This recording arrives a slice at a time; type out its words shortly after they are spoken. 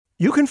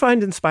You can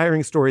find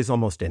inspiring stories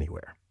almost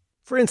anywhere.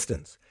 For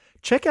instance,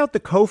 check out the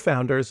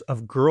co-founders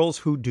of Girls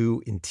Who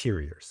Do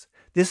Interiors.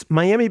 This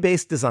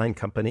Miami-based design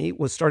company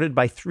was started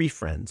by three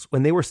friends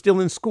when they were still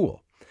in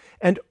school.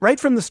 And right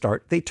from the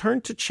start, they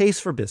turned to Chase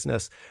for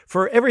Business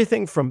for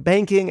everything from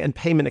banking and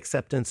payment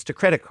acceptance to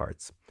credit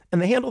cards.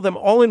 And they handle them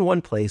all in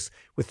one place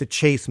with the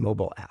Chase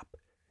mobile app.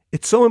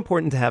 It's so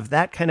important to have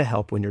that kind of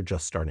help when you're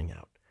just starting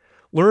out.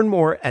 Learn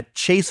more at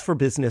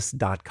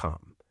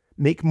chaseforbusiness.com.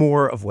 Make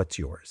more of what's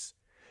yours.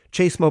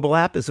 Chase mobile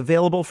app is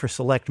available for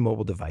select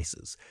mobile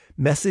devices.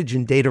 Message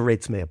and data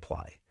rates may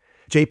apply.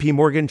 JP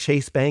Morgan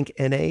Chase Bank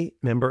N.A.,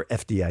 member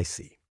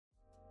FDIC.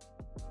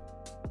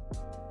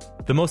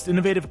 The most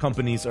innovative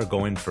companies are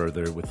going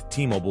further with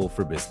T-Mobile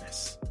for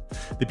Business.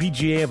 The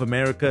PGA of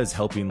America is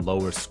helping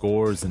lower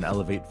scores and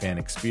elevate fan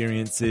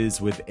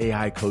experiences with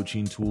AI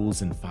coaching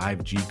tools and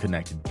 5G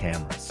connected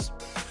cameras.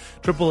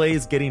 AAA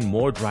is getting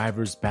more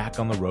drivers back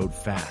on the road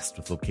fast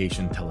with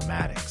location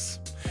telematics.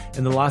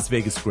 And the Las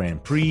Vegas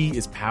Grand Prix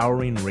is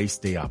powering race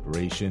day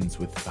operations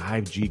with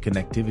 5G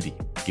connectivity,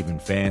 giving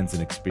fans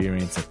an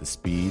experience at the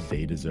speed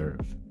they deserve.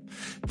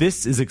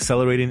 This is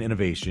accelerating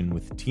innovation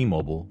with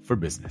T-Mobile for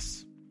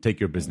Business. Take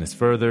your business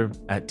further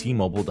at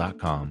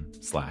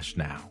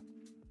T-Mobile.com/now.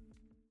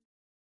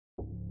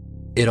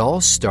 It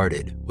all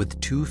started with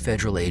two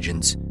federal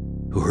agents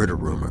who heard a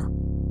rumor.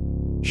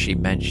 She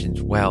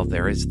mentions, well,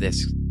 there is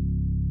this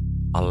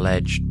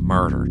alleged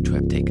murder to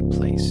have taken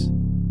place.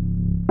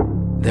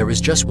 There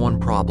was just one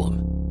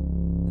problem.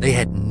 They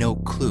had no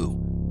clue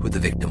who the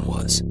victim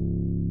was.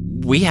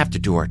 We have to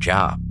do our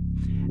job,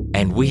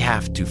 and we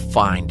have to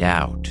find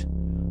out,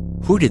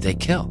 who did they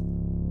kill?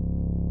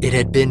 It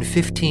had been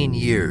 15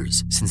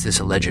 years since this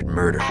alleged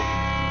murder.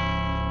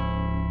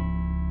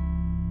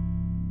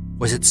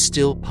 Was it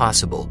still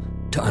possible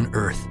to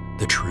unearth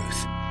the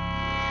truth?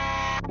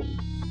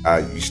 I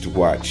used to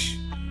watch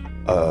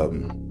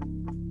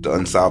the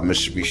Unsolved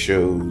Mystery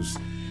shows,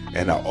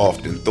 and I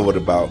often thought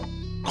about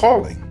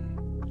calling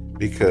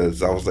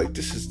because I was like,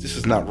 this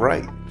is not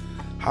right.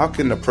 How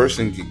can a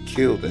person get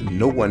killed and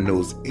no one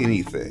knows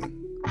anything?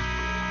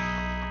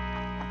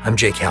 I'm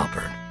Jake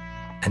Halpern,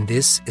 and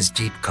this is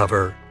Deep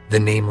Cover: The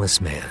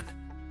Nameless Man.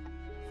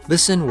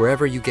 Listen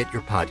wherever you get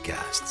your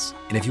podcasts.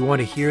 And if you want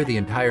to hear the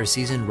entire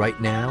season right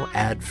now,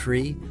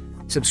 ad-free,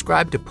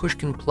 subscribe to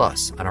Pushkin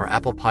Plus on our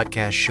Apple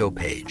Podcast show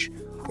page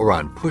or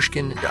on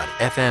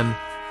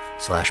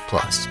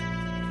pushkin.fm/plus.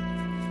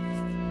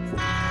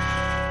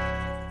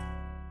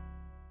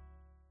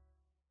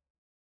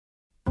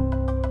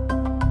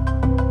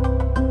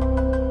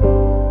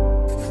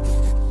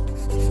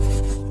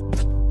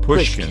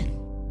 Pushkin.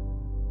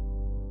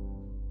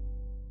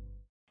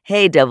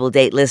 Hey, Double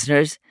Date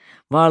listeners.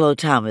 Marlo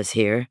Thomas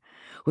here.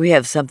 We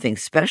have something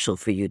special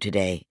for you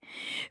today.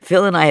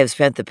 Phil and I have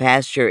spent the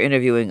past year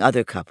interviewing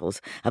other couples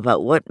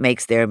about what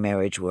makes their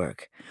marriage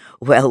work.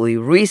 Well, we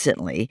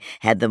recently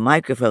had the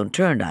microphone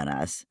turned on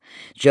us.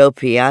 Joe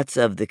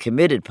Piazza of the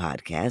Committed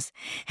podcast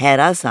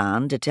had us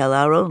on to tell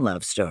our own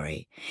love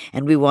story,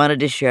 and we wanted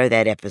to share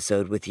that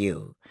episode with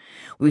you.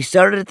 We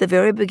started at the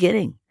very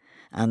beginning,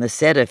 on the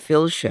set of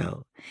Phil's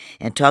show,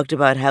 and talked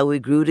about how we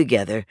grew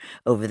together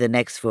over the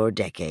next 4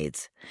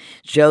 decades.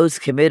 Joe's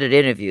Committed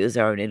interviews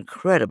are an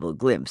incredible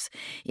glimpse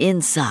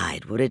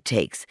inside what it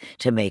takes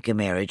to make a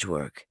marriage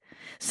work.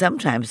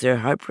 Sometimes they're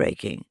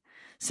heartbreaking,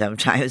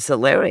 sometimes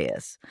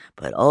hilarious,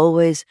 but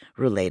always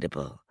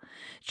relatable.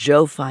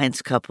 Joe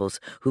finds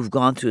couples who've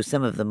gone through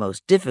some of the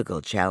most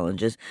difficult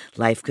challenges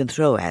life can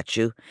throw at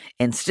you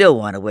and still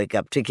want to wake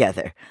up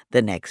together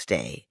the next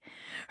day.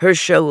 Her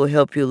show will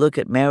help you look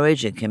at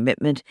marriage and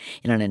commitment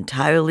in an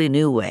entirely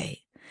new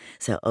way.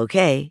 So,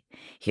 okay,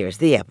 here's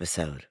the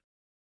episode.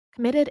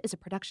 Committed is a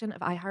production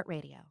of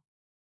iHeartRadio.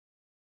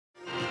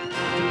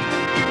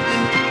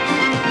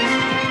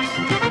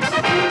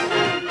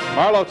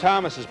 Marlo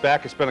Thomas is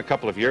back. It's been a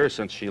couple of years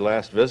since she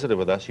last visited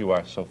with us. You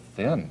are so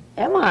thin.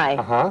 Am I?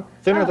 Uh-huh.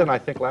 Thinner than I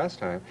think last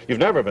time. You've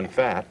never been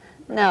fat.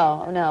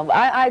 No.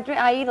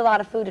 I eat a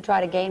lot of food to try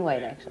to gain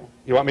weight, actually.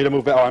 You want me to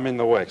move back? Oh, I'm in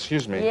the way.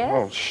 Excuse me.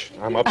 Yes?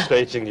 Oh, I'm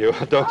upstaging you.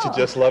 Don't you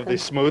just love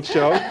these smooth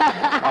shows?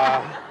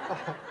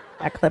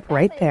 That clip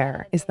right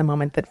there is the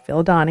moment that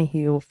Phil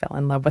Donahue fell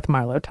in love with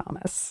Marlo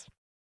Thomas.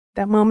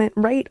 That moment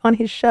right on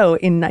his show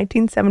in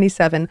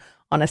 1977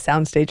 on a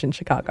soundstage in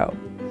Chicago.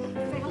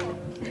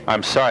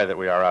 I'm sorry that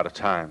we are out of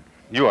time.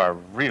 You are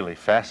really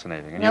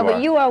fascinating.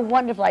 And you are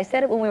wonderful. I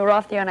said it when we were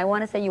off the air, and I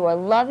want to say you are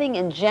loving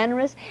and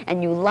generous,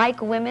 and you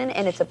like women,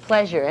 and it's a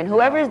pleasure. And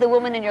whoever is the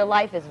woman in your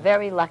life is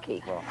very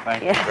lucky. Well,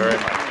 thank you very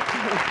much.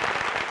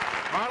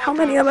 How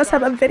many of us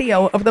have a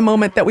video of the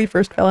moment that we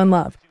first fell in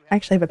love? I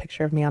actually have a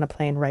picture of me on a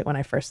plane right when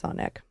I first saw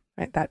Nick,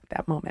 right?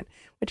 That moment,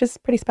 which is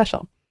pretty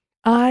special.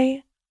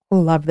 I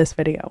love this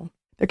video.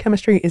 Their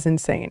chemistry is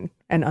insane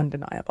and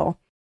undeniable.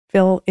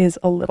 Phil is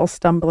a little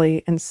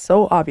stumbly and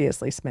so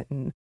obviously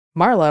smitten.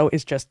 Marlo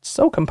is just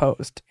so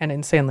composed and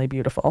insanely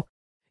beautiful.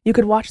 You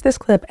could watch this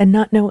clip and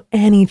not know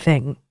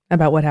anything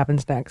about what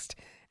happens next,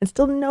 and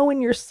still know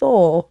in your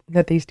soul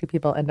that these two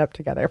people end up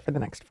together for the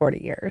next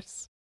 40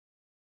 years.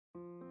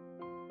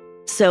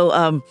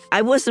 So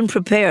I wasn't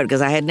prepared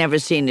because I had never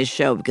seen his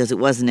show because it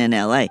wasn't in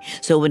L.A.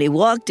 So when he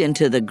walked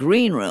into the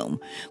green room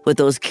with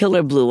those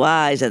killer blue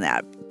eyes and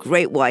that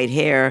great white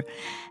hair,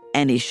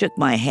 and he shook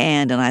my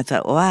hand, and I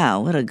thought, wow,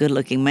 what a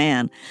good-looking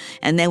man.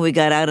 And then we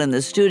got out in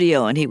the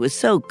studio, and he was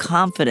so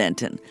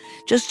confident, and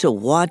just to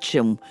watch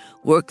him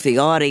work the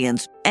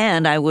audience,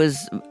 and I was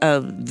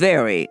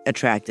very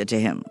attracted to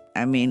him.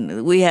 I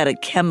mean, we had a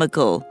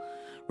chemical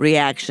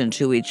reaction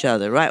to each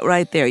other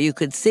right there. You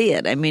could see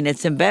it. I mean,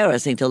 it's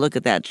embarrassing to look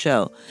at that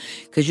show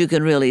because you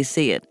can really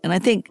see it. And I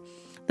think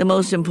the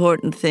most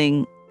important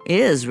thing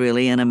is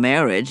really in a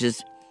marriage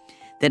is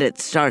that it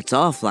starts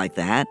off like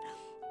that,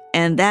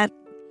 and that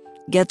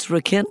gets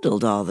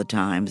rekindled all the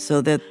time,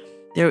 so that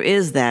there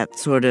is that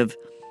sort of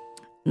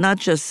not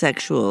just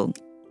sexual,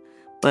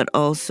 but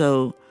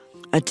also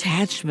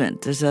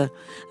attachment. There's a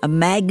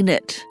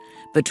magnet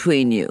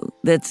between you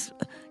that's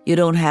you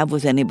don't have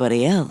with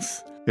anybody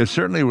else. It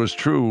certainly was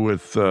true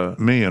with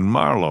me and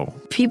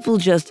Marlo. People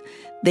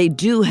they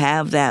do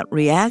have that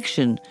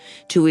reaction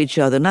to each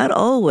other, not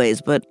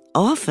always, but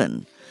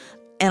often.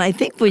 And I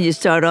think when you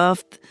start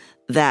off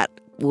that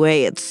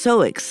way, it's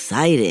so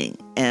exciting.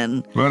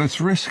 But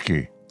it's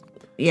risky.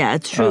 Yeah,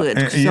 it's true.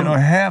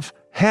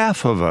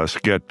 Half of us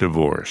get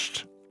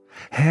divorced.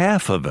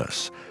 Half of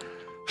us.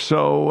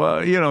 So,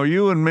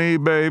 you and me,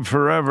 babe,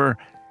 forever,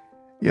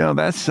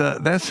 that's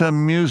a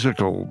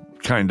musical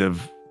kind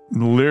of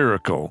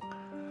lyrical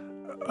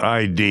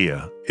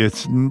idea.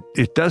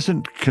 It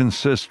doesn't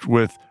consist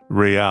with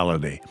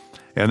reality.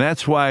 And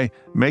that's why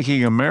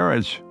making a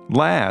marriage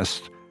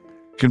last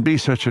can be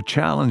such a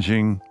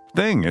challenging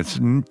thing. It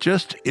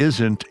just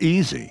isn't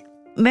easy.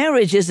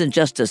 Marriage isn't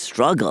just a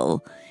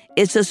struggle.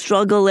 It's a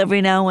struggle every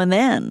now and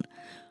then.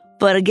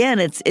 But again,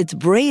 it's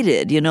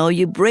braided,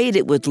 you braid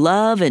it with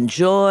love and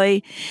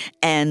joy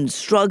and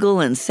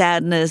struggle and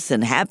sadness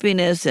and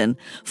happiness and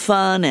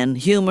fun and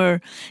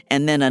humor.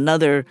 And then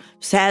another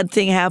sad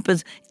thing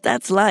happens.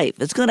 That's life.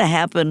 It's going to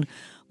happen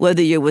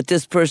whether you're with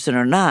this person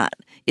or not.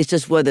 It's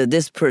just whether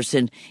this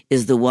person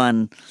is the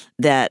one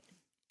that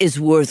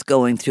is worth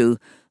going through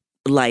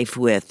life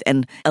with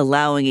and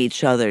allowing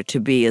each other to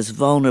be as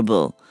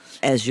vulnerable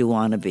as you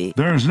want to be.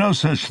 There's no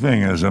such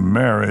thing as a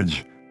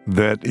marriage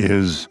that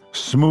is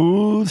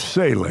smooth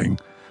sailing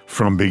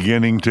from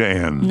beginning to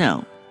end.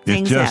 No.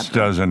 It just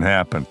doesn't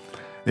happen.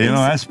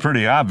 That's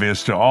pretty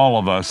obvious to all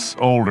of us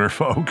older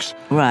folks.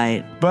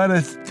 Right. But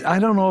I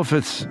don't know if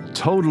it's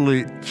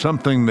totally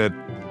something that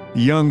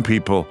young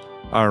people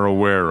are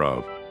aware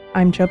of.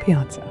 I'm Jo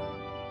Piazza,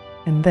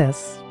 and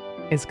this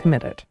is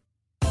Committed.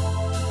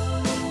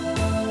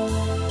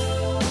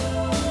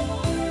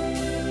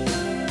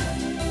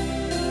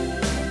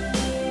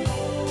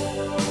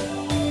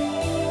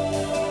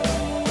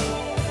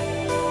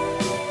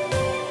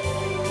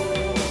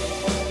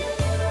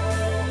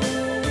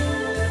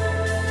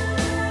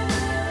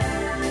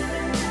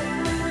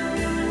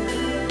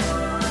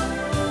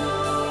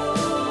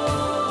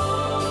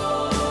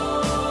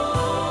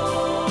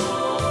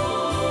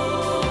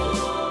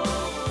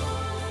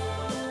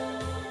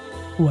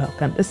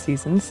 Welcome to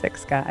Season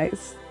 6,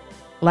 guys.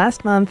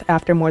 Last month,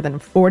 after more than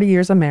 40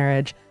 years of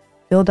marriage,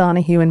 Phil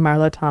Donahue and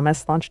Marlo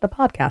Thomas launched a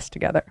podcast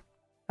together.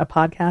 A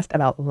podcast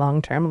about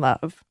long-term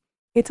love.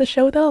 It's a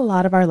show that a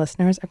lot of our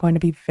listeners are going to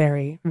be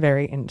very,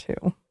 very into.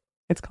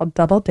 It's called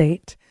Double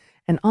Date,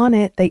 and on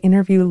it, they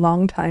interview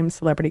longtime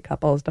celebrity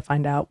couples to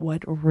find out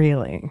what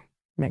really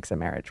makes a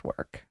marriage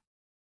work.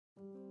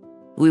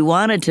 We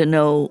wanted to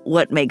know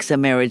what makes a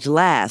marriage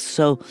last.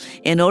 So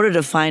in order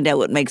to find out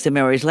what makes a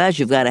marriage last,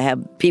 you've got to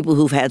have people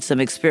who've had some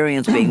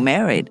experience being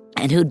married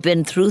and who'd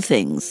been through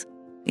things.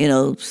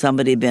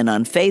 Somebody been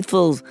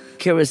unfaithful.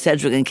 Kyra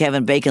Sedgwick and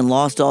Kevin Bacon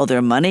lost all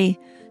their money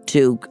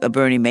to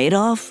Bernie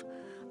Madoff.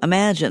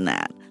 Imagine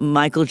that.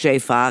 Michael J.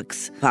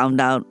 Fox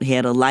found out he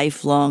had a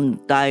lifelong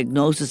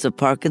diagnosis of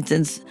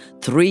Parkinson's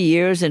 3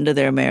 years into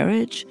their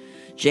marriage.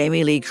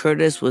 Jamie Lee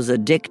Curtis was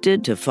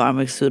addicted to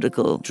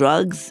pharmaceutical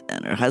drugs,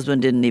 and her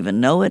husband didn't even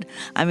know it.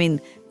 I mean,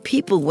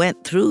 people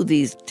went through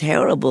these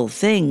terrible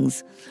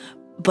things,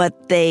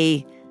 but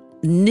they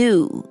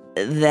knew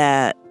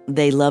that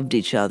they loved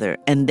each other,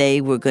 and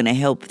they were going to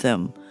help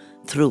them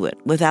through it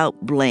without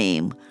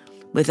blame,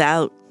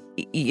 without,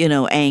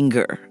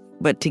 anger,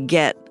 but to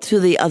get to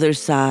the other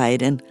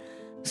side. And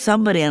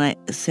somebody, and I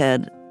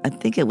said, I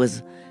think it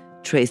was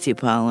Tracy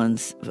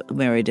Pollins,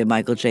 married to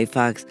Michael J.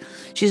 Fox,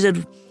 she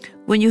said,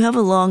 when you have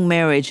a long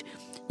marriage,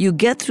 you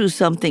get through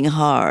something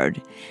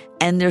hard,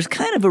 and there's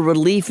kind of a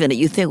relief in it.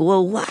 You think,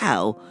 well,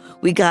 wow,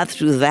 we got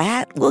through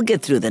that. We'll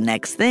get through the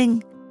next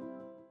thing.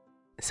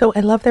 So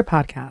I love their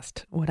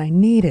podcast. What I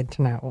needed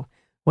to know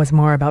was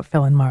more about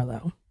Phil and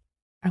Marlo.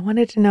 I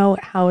wanted to know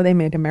how they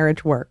made a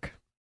marriage work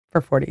for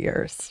 40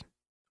 years,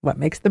 what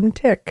makes them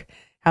tick,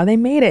 how they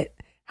made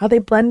it, how they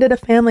blended a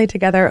family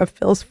together of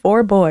Phil's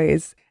 4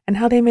 boys, and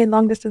how they made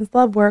long-distance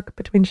love work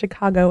between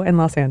Chicago and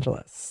Los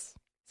Angeles.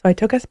 So I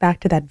took us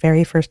back to that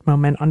very first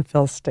moment on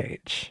Phil's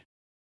stage.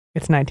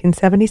 It's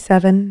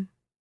 1977.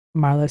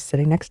 Marlo's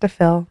sitting next to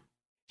Phil.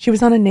 She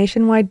was on a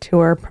nationwide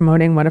tour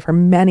promoting one of her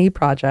many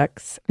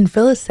projects, and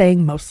Phil is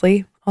saying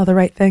mostly all the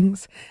right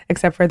things,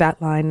 except for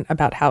that line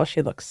about how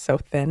she looks so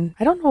thin.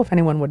 I don't know if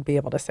anyone would be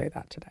able to say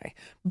that today.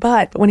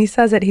 But when he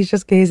says it, he's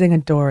just gazing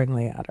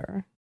adoringly at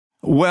her.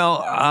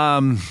 Well,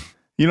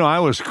 I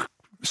was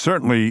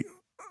certainly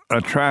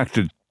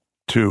attracted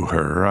to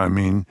her. I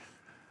mean,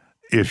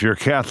 if you're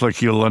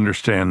Catholic, you'll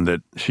understand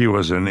that she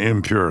was an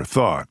impure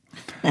thought.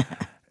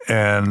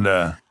 And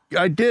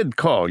I did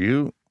call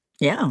you.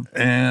 Yeah.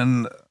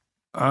 And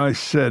I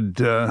said,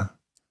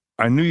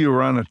 I knew you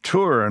were on a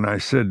tour, and I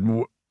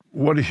said,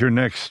 what is your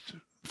next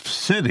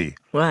city?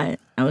 Right.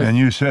 And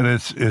you said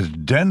it's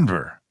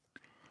Denver.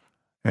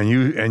 And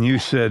you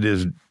said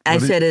I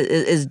said,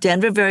 is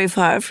Denver very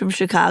far from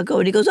Chicago?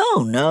 And he goes,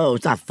 oh, no,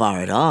 it's not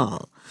far at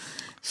all.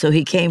 So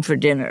he came for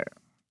dinner.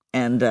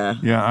 And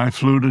yeah, I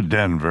flew to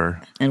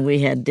Denver. And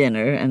we had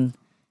dinner, and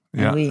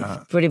we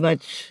pretty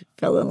much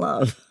fell in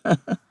love.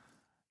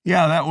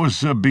 Yeah, that was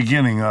the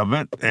beginning of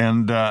it.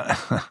 And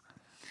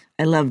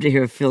I love to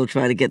hear Phil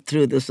try to get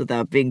through this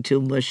without being too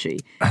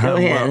mushy. Go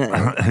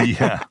ahead.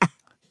 Yeah.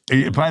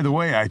 By the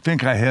way, I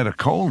think I had a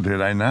cold,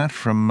 did I not?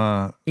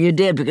 From You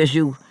did, because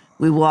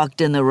we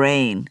walked in the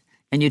rain,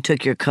 and you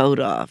took your coat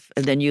off,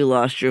 and then you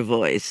lost your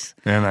voice.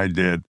 And I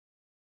did.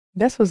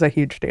 This was a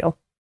huge deal.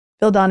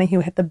 Phil Donahue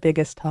had the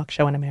biggest talk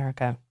show in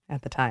America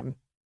at the time.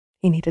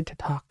 He needed to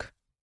talk.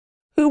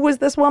 Who was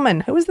this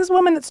woman? Who was this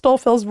woman that stole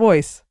Phil's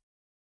voice?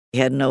 He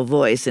had no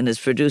voice, and his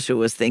producer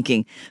was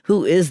thinking,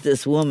 who is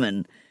this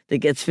woman that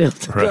gets Phil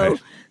to go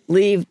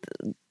leave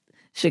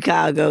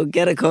Chicago,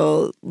 get a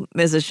cold,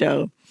 miss a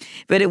show?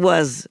 But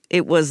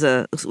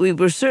we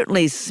were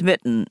certainly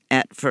smitten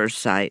at first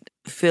sight.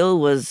 Phil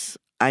was,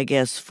 I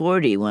guess,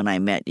 40 when I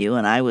met you,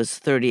 and I was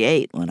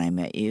 38 when I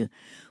met you.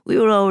 We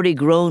were already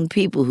grown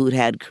people who'd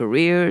had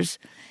careers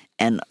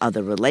and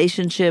other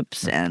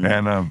relationships and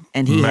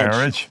he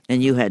marriage.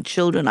 And you had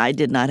children. I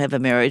did not have a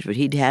marriage, but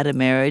he'd had a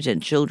marriage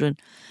and children.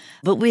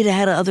 But we'd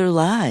had other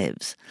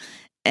lives.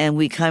 And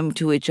we come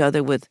to each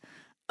other with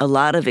a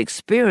lot of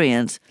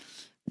experience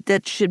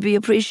that should be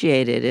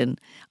appreciated, and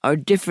our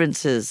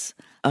differences,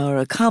 our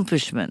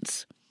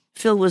accomplishments.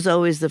 Phil was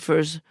always the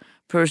first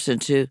person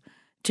to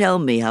tell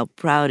me how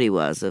proud he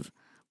was of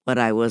what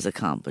I was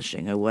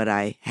accomplishing or what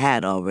I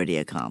had already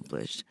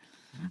accomplished.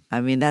 I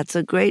mean, it's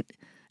a great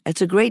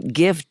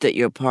gift that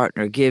your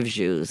partner gives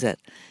you,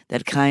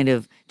 that kind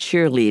of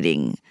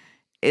cheerleading.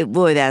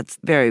 Boy, that's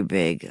very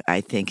big,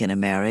 I think, in a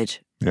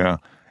marriage. Yeah.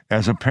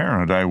 As a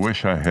parent, I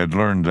wish I had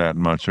learned that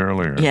much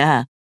earlier.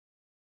 Yeah.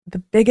 The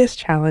biggest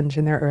challenge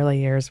in their early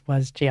years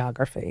was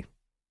geography.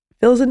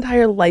 Phil's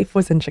entire life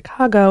was in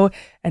Chicago,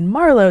 and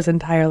Marlo's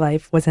entire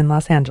life was in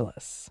Los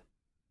Angeles.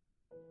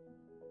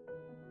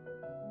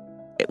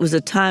 It was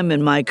a time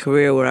in my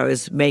career where I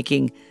was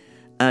making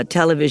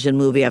television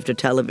movie after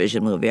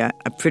television movie. I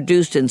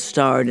produced and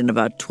starred in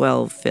about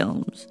 12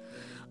 films,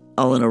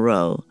 all in a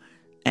row.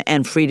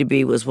 And Free to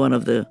Be was one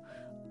of the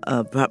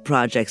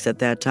projects at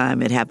that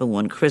time. It happened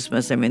one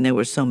Christmas. I mean, there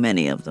were so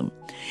many of them.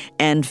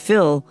 And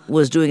Phil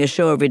was doing a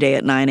show every day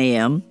at 9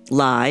 a.m.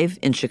 live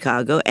in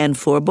Chicago, and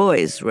 4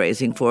 boys,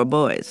 raising 4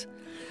 boys.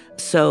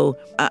 So,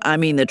 I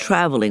mean, the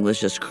traveling was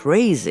just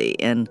crazy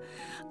and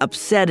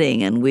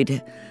upsetting, and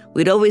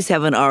we'd always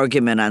have an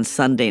argument on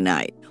Sunday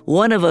night.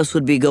 One of us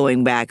would be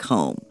going back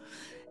home.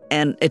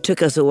 And it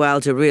took us a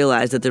while to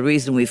realize that the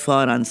reason we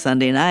fought on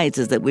Sunday nights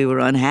is that we were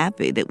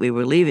unhappy, that we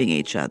were leaving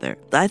each other.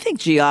 I think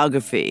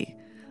geography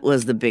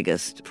was the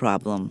biggest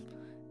problem.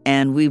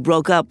 And we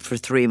broke up for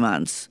 3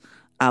 months,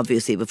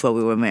 obviously, before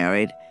we were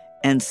married,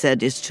 and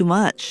said, it's too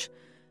much.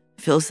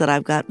 Phil said,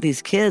 I've got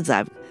these kids.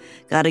 I've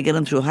got to get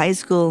them through high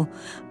school.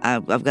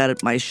 I've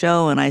got my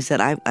show. And I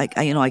said,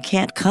 I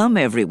can't come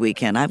every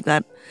weekend. I've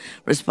got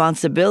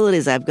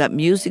responsibilities. I've got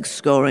music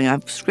scoring.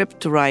 I've script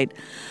to write.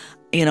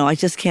 I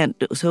just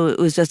can't. So it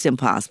was just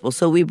impossible.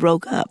 So we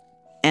broke up.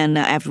 And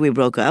after we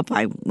broke up,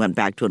 I went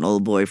back to an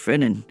old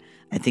boyfriend, and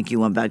I think you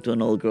went back to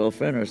an old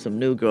girlfriend or some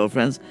new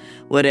girlfriends,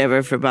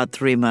 whatever, for about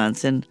 3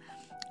 months. And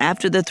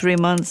after the 3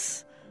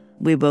 months,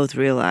 we both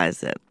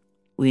realized that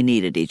we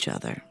needed each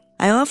other.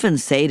 I often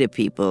say to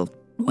people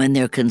when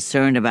they're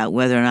concerned about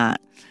whether or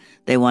not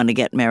they want to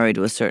get married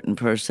to a certain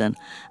person,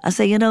 I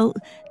say,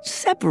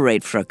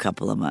 separate for a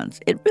couple of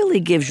months. It really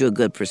gives you a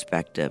good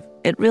perspective.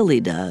 It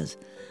really does.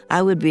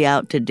 I would be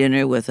out to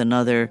dinner with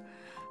another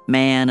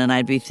man, and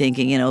I'd be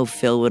thinking,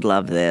 Phil would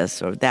love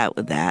this or that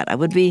with that.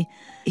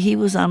 He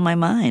was on my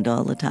mind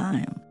all the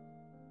time.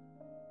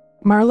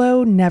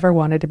 Marlo never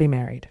wanted to be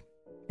married.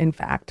 In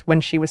fact,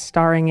 when she was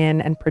starring in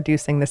and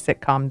producing the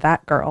sitcom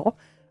That Girl,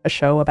 a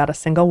show about a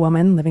single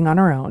woman living on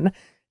her own,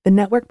 the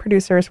network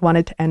producers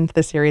wanted to end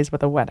the series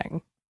with a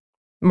wedding.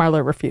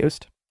 Marlo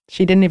refused.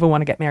 She didn't even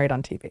want to get married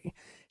on TV.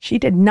 She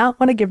did not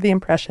want to give the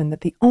impression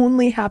that the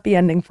only happy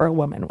ending for a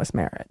woman was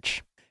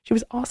marriage. She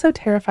was also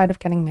terrified of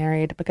getting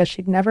married because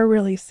she'd never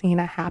really seen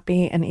a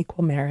happy and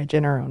equal marriage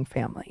in her own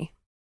family.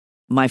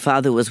 My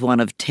father was one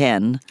of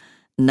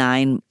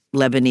 9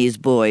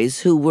 Lebanese boys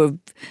who were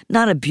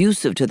not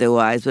abusive to their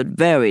wives, but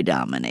very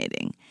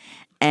dominating.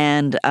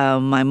 And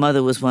my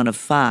mother was one of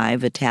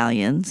 5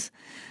 Italians,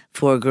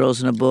 4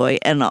 girls and a boy,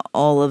 and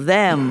all of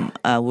them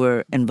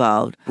were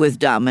involved with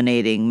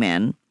dominating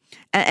men.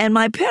 And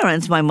my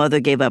parents, my mother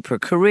gave up her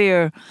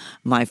career.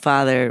 My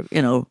father,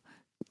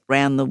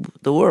 ran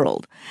the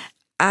world.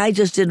 I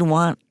just didn't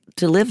want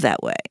to live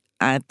that way.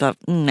 I thought,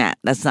 nah,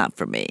 that's not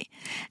for me.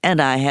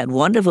 And I had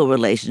wonderful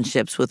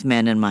relationships with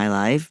men in my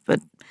life, but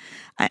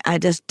I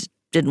just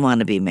didn't want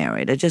to be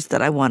married. I just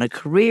thought I want a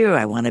career.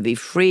 I want to be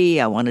free.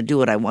 I want to do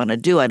what I want to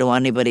do. I don't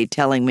want anybody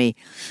telling me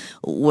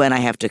when I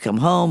have to come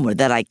home or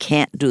that I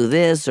can't do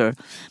this. Or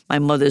my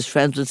mother's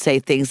friends would say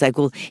things like,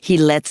 well, he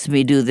lets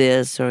me do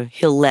this or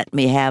he'll let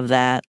me have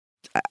that.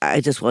 I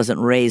just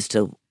wasn't raised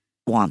to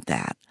want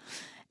that.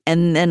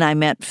 And then I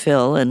met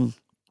Phil, and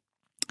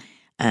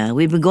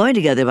we'd been going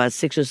together about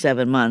 6 or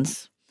 7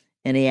 months,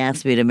 and he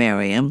asked me to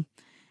marry him.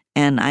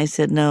 And I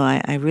said, no,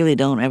 I really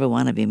don't ever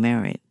want to be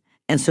married.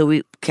 And so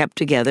we kept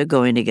together,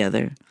 going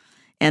together.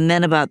 And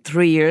then about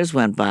 3 years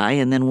went by,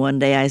 and then one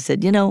day I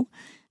said,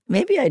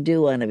 maybe I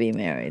do want to be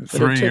married. But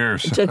 3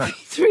 years. It took me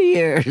 3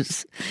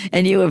 years,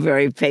 and you were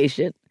very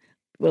patient.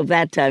 Well,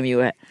 that time you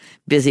were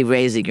busy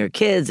raising your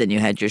kids, and you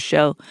had your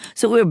show.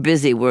 So we were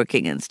busy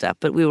working and stuff,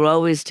 but we were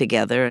always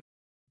together.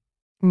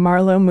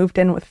 Marlo moved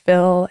in with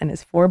Phil and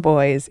his 4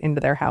 boys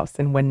into their house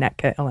in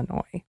Winnetka,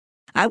 Illinois.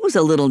 I was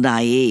a little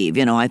naive.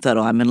 I thought,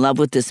 I'm in love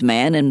with this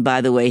man, and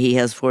by the way, he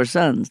has 4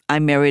 sons. I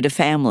married a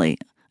family.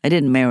 I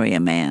didn't marry a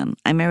man.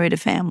 I married a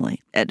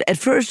family. At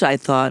first, I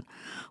thought,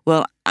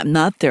 well, I'm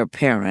not their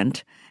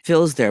parent.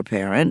 Phil's their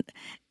parent,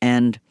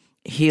 and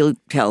he'll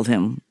tell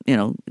him,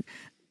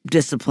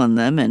 discipline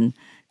them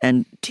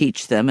and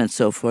teach them and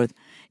so forth.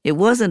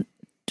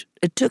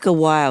 It took a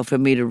while for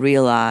me to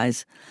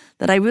realize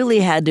that I really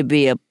had to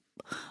be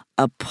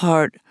a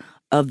part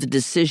of the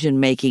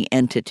decision-making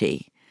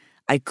entity.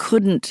 I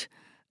couldn't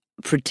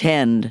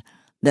pretend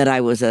that I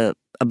was a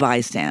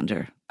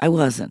bystander. I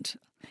wasn't.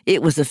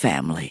 It was a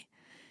family.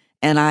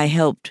 And I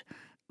helped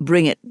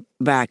bring it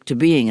back to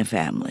being a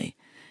family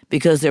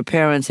because their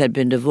parents had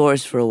been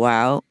divorced for a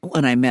while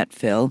when I met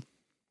Phil.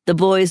 The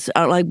boys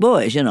are like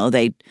boys,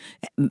 they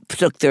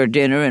took their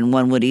dinner and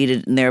one would eat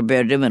it in their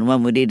bedroom and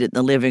one would eat it in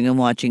the living room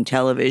watching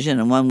television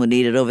and one would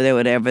eat it over there,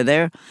 whatever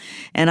there.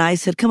 And I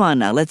said, come on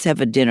now, let's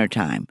have a dinner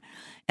time.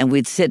 And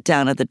we'd sit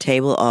down at the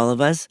table, all of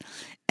us.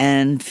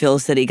 And Phil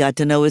said he got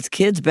to know his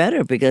kids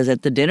better because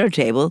at the dinner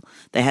table,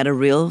 they had a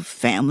real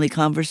family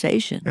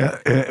conversation.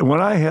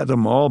 When I had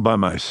them all by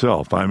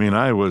myself,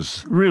 I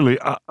was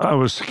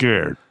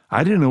scared.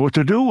 I didn't know what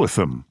to do with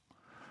them.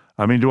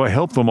 Do I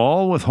help them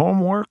all with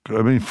homework?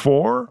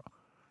 4?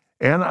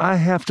 And I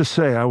have to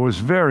say, I was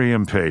very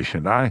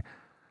impatient. I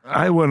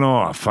went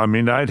off.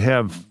 I'd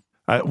have,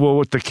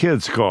 what the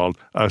kids called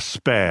a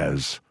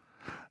spaz.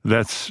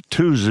 That's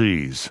 2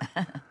 Z's.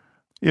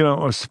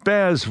 A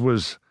spaz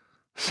was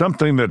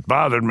something that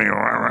bothered me,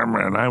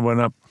 and I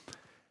went up.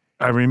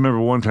 I remember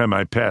one time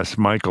I passed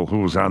Michael, who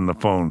was on the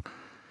phone,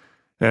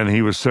 and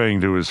he was saying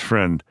to his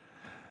friend,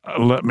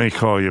 let me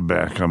call you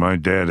back. My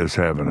dad is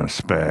having a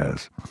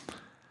spaz.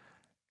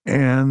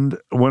 And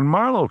when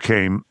Marlo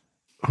came,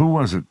 who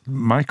was it,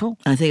 Michael?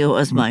 I think it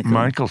was Michael.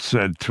 Michael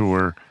said to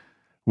her,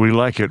 we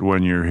like it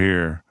when you're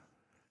here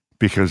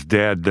because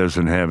Dad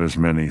doesn't have as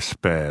many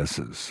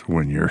spazzes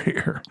when you're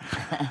here.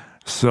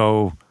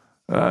 So...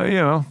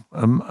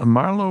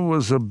 Marlo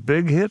was a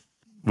big hit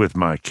with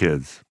my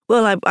kids.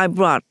 Well, I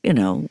brought,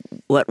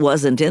 what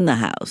wasn't in the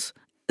house,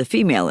 the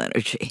female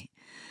energy,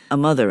 a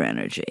mother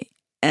energy.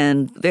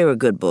 And they were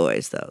good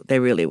boys, though. They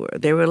really were.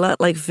 They were a lot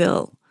like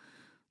Phil.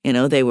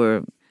 They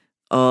were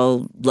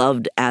all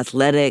loved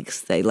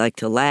athletics. They liked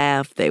to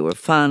laugh. They were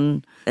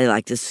fun. They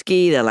liked to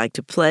ski. They liked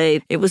to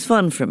play. It was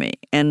fun for me.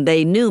 And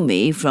they knew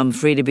me from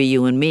Free to Be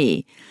You and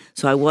Me.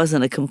 So I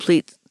wasn't a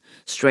complete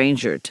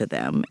stranger to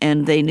them,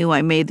 and they knew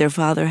I made their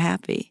father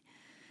happy.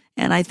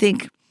 And I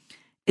think,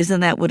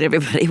 isn't that what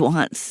everybody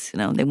wants?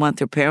 They want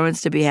their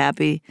parents to be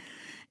happy,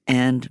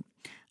 and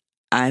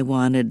I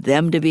wanted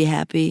them to be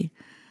happy.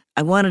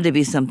 I wanted to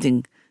be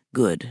something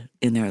good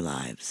in their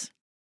lives.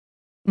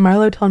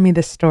 Marlo told me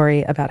this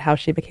story about how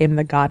she became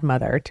the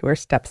godmother to her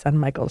stepson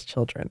Michael's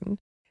children.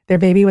 Their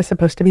baby was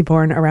supposed to be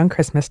born around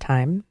Christmas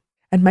time,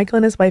 and Michael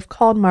and his wife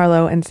called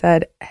Marlo and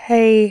said,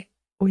 hey,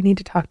 we need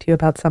to talk to you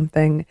about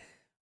something.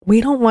 We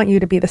don't want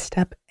you to be the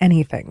step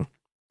anything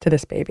to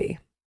this baby.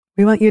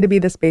 We want you to be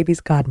this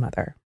baby's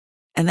godmother.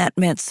 And that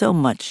meant so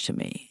much to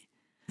me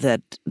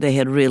that they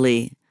had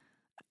really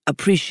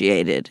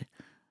appreciated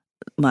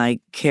my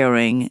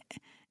caring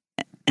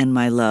and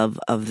my love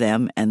of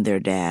them and their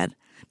dad.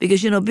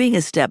 Because, being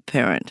a step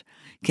parent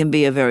can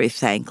be a very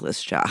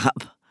thankless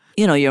job.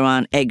 You're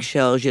on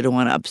eggshells. You don't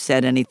want to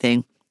upset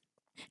anything.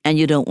 And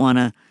you don't want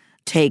to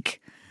take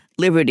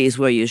liberties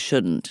where you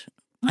shouldn't.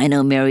 I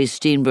know Mary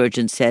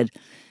Steenburgen said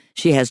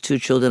she has 2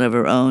 children of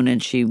her own,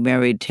 and she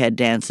married Ted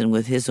Danson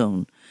with his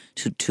own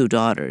 2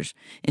 daughters.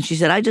 And she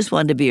said, I just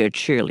wanted to be a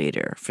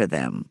cheerleader for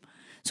them.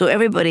 So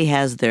everybody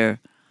has their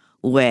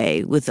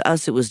way. With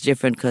us, it was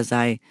different because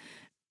I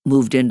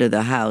moved into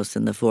the house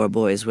and the 4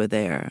 boys were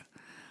there.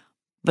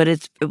 but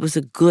it was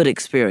a good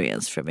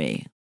experience for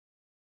me.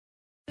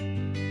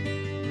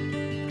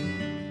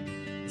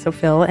 So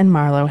Phil and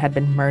Marlo had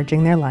been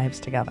merging their lives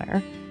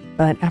together,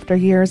 but after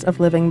years of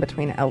living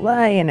between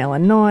LA and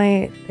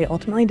Illinois, they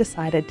ultimately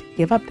decided to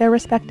give up their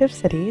respective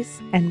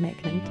cities and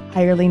make an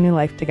entirely new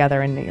life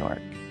together in New York.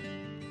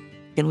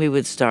 And we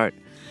would start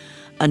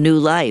a new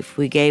life.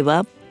 We gave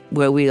up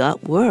where we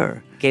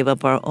were, gave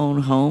up our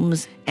own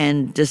homes,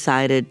 and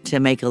decided to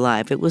make a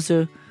life. It was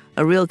a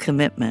real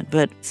commitment,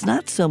 but it's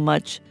not so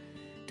much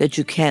that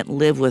you can't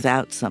live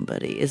without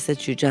somebody, it's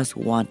that you just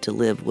want to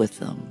live with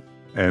them.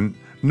 And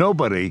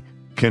nobody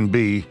can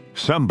be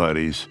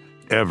somebody's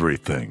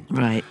everything.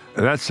 Right.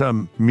 That's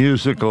a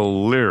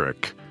musical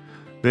lyric.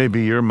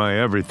 Baby, you're my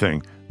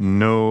everything.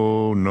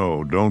 No,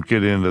 don't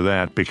get into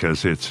that,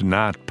 because it's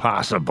not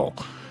possible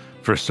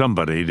for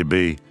somebody to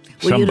be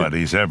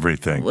somebody's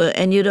everything. Well,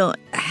 and you don't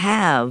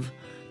have,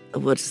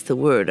 what's the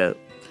word,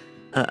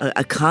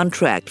 a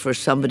contract for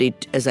somebody,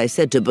 as I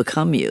said, to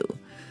become you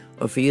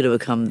or for you to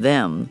become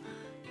them.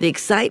 The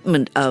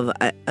excitement of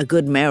a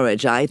good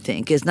marriage, I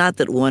think, is not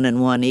that 1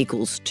 and 1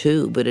 equals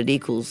 2, but it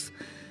equals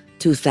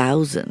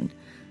 2,000.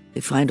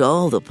 You find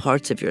all the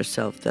parts of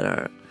yourself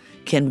that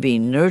can be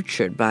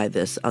nurtured by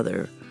this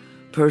other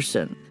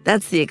person.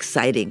 That's the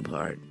exciting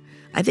part.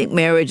 I think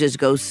marriages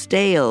go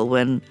stale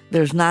when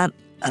there's not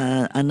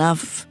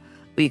enough,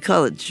 we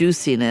call it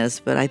juiciness,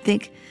 but I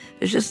think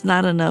there's just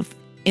not enough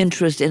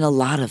interest in a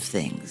lot of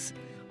things.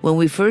 When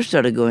we first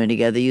started going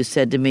together, you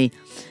said to me,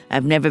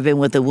 I've never been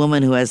with a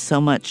woman who has so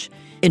much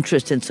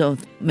interest in so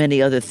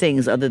many other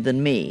things other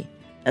than me.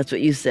 That's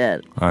what you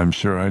said. I'm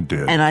sure I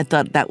did. And I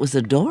thought that was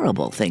an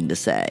adorable thing to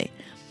say.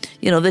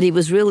 You know, that he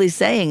was really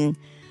saying,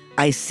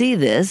 I see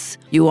this,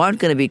 you aren't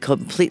going to be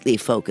completely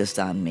focused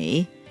on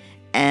me,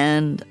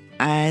 and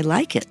I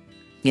like it.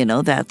 You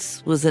know,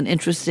 that was an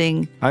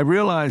interesting... I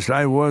realized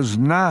I was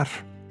not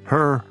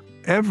her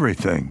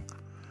everything,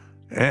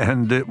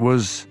 and it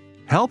was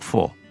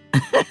helpful.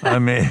 I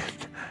mean,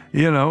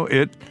 you know,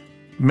 it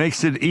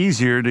makes it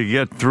easier to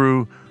get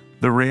through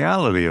the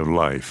reality of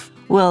life.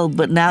 Well,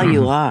 but now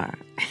you are.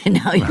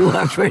 Now you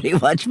are pretty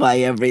much my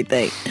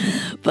everything.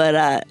 But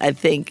I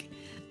think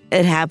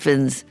it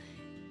happens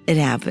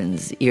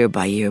year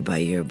by year by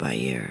year by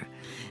year.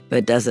 But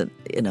it doesn't,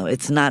 you know,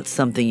 it's not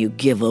something you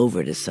give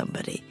over to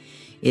somebody.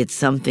 It's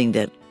something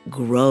that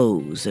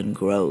grows and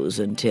grows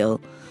until,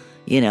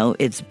 you know,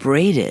 it's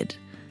braided.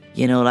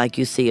 You know, like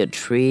you see a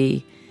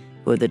tree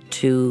where the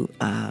two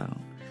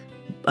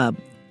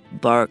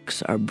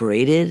barks are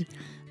braided.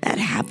 That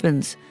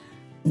happens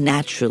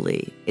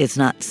naturally. It's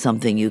not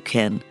something you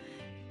can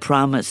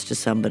promise to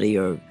somebody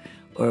or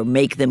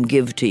make them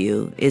give to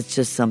you. It's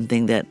just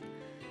something that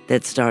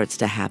starts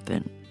to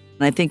happen.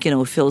 And I think, you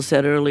know, Phil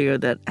said earlier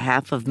that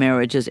half of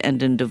marriages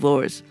end in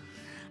divorce.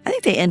 I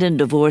think they end in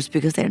divorce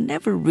because they're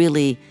never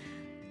really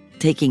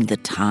taking the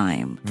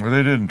time. Well,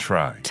 they didn't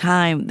try.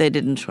 They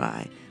didn't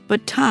try.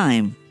 But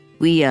time,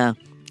 we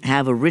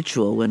have a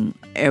ritual when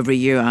every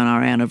year on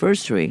our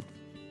anniversary,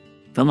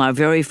 from our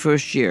very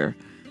first year,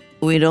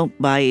 we don't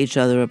buy each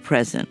other a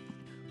present.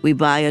 We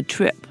buy a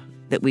trip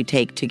that we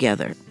take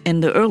together.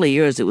 In the early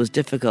years, it was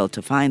difficult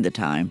to find the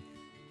time.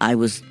 I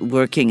was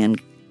working in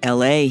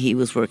L.A., he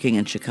was working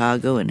in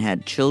Chicago and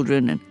had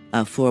children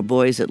and 4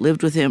 boys that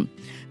lived with him.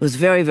 It was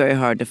very, very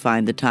hard to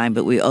find the time,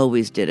 but we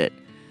always did it.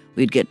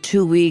 We'd get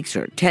 2 weeks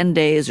or 10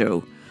 days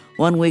or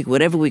 1 week,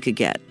 whatever we could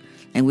get.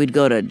 And we'd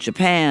go to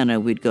Japan or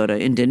we'd go to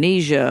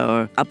Indonesia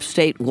or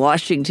upstate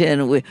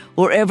Washington,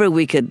 wherever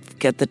we could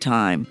get the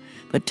time.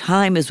 But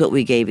time is what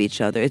we gave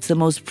each other. It's the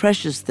most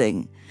precious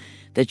thing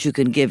that you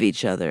can give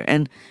each other.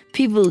 And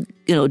people,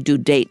 you know, do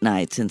date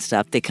nights and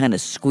stuff. They kind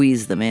of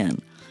squeeze them in.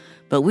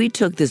 But we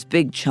took this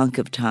big chunk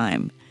of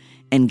time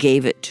and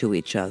gave it to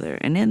each other.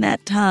 And in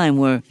that time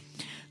where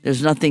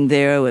there's nothing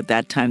there, at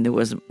that time there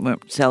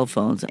weren't cell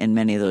phones in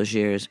many of those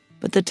years,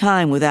 but the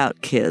time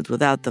without kids,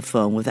 without the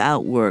phone,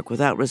 without work,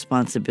 without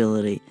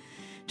responsibility,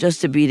 just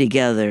to be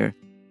together.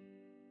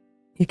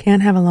 You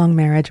can't have a long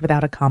marriage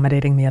without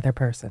accommodating the other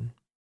person.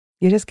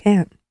 You just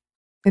can't.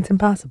 It's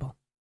impossible.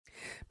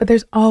 But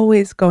there's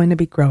always going to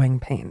be growing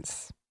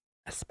pains,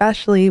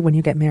 especially when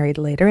you get married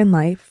later in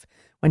life,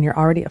 when you're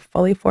already a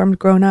fully formed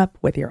grown-up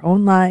with your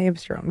own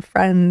lives, your own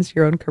friends,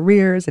 your own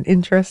careers and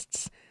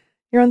interests,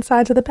 your own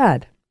sides of the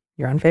bed,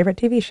 your own favorite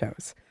TV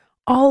shows,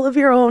 all of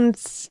your own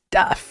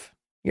stuff,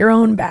 your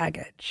own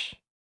baggage.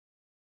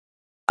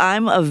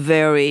 I'm a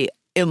very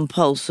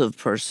impulsive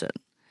person,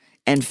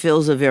 and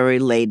Phil's a very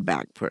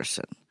laid-back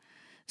person.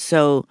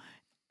 So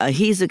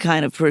he's the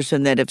kind of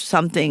person that if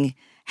something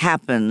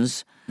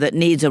happens that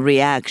needs a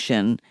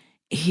reaction,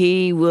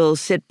 he will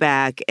sit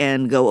back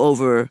and go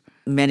over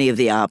many of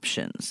the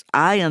options.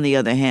 I, on the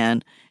other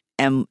hand,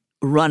 am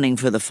running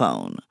for the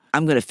phone.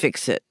 I'm going to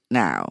fix it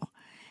now.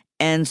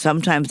 And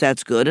sometimes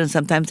that's good and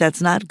sometimes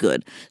that's not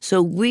good.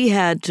 So we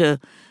had to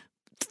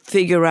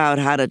figure out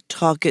how to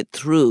talk it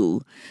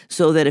through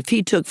so that if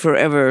he took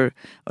forever,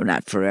 or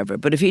not forever,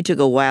 but if he took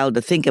a while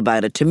to think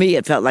about it, to me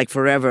it felt like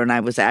forever and I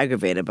was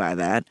aggravated by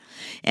that.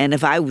 And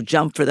if I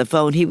jumped for the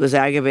phone, he was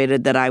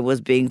aggravated that I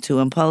was being too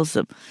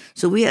impulsive.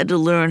 So we had to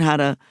learn how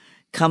to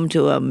come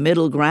to a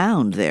middle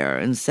ground there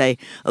and say,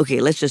 okay,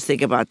 let's just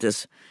think about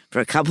this for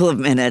a couple of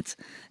minutes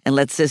and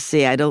let's just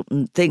see, I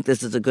don't think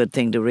this is a good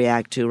thing to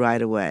react to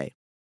right away.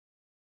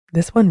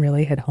 This one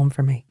really hit home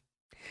for me.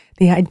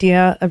 The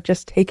idea of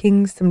just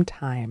taking some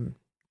time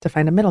to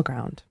find a middle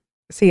ground.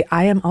 See,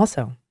 I am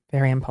also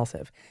very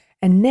impulsive.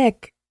 And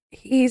Nick,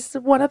 he's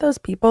one of those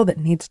people that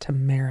needs to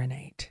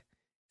marinate.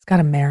 He's got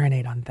to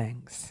marinate on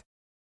things.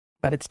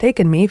 But it's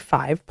taken me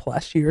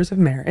 5+ years of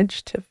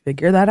marriage to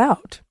figure that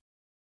out.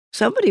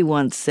 Somebody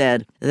once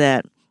said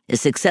that a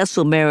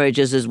successful marriage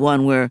is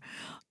one where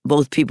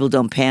both people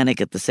don't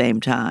panic at the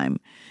same time.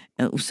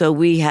 So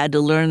we had to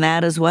learn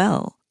that as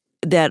well.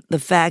 That the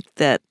fact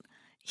that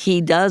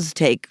he does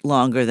take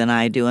longer than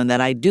I do and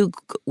that I do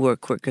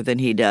work quicker than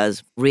he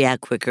does,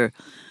 react quicker,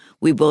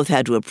 we both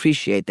had to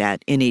appreciate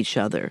that in each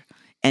other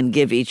and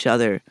give each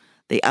other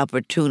the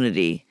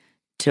opportunity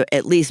to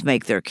at least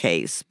make their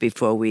case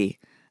before we,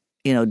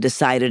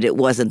 decided it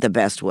wasn't the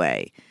best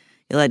way.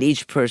 You let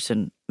each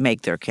person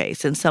make their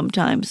case. And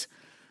sometimes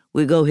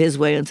we go his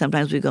way and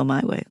sometimes we go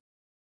my way.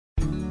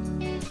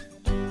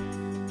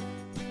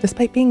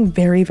 Despite being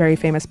very, very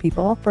famous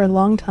people, for a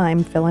long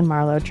time, Phil and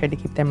Marlo tried to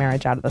keep their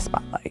marriage out of the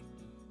spotlight.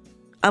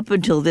 Up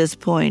until this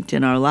point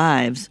in our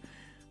lives,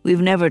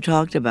 we've never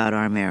talked about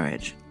our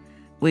marriage.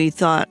 We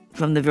thought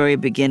from the very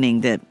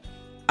beginning that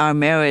our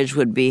marriage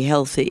would be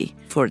healthy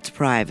for its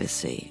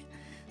privacy.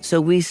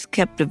 So we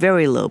kept a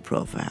very low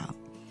profile.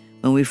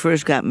 When we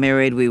first got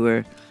married,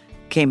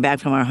 came back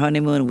from our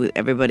honeymoon.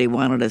 Everybody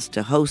wanted us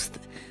to host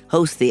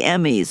the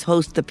Emmys,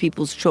 host the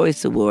People's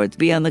Choice Awards,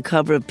 be on the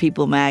cover of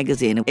People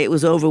magazine. It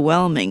was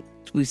overwhelming.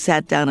 We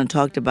sat down and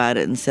talked about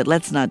it and said,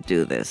 let's not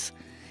do this.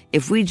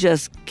 If we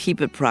just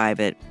keep it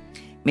private,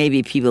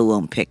 maybe people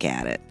won't pick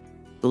at it.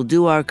 We'll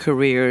do our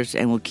careers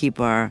and we'll keep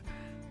our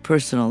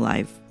personal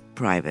life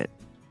private.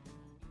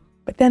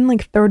 But then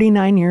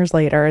 39 years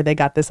later, they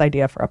got this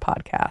idea for a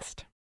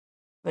podcast.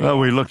 Well,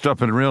 we looked up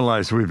and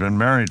realized we've been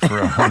married for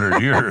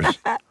 100 years.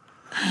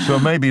 So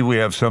maybe we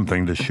have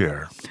something to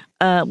share.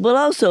 Well,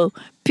 also,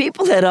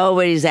 people had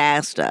always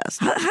asked us,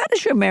 how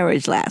does your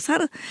marriage last?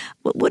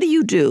 What do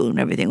you do and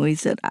everything? We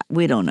said,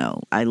 we don't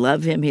know. I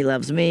love him. He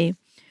loves me.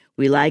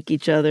 We like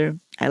each other.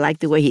 I like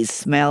the way he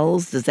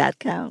smells. Does that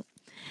count?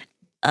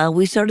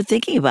 We started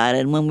thinking about it.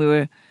 And when we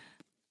were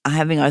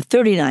having our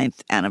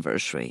 39th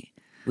anniversary,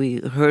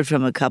 we heard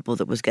from a couple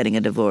that was getting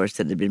a divorce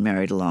that had been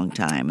married a long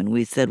time. And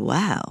we said,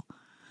 wow,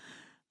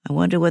 I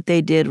wonder what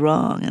they did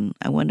wrong. And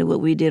I wonder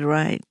what we did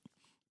right.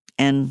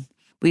 And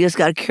we just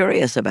got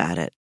curious about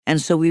it. And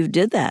so we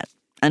did that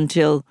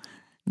until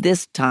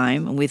this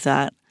time. And we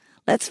thought,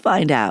 let's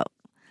find out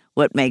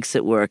what makes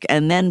it work.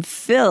 And then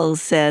Phil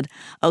said,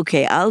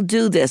 okay, I'll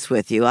do this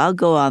with you. I'll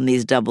go on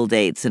these double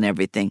dates and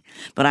everything,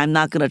 but I'm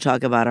not going to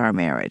talk about our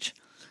marriage.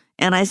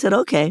 And I said,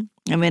 okay.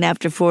 I mean,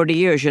 after 40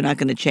 years, you're not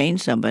going to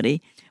change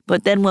somebody.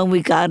 But then when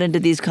we got into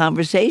these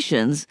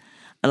conversations,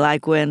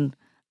 like when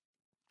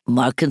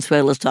Mark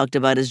Consuelos talked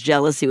about his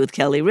jealousy with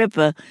Kelly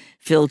Ripa,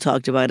 Phil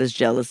talked about his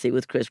jealousy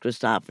with Kris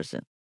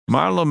Kristofferson.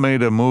 Marlo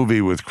made a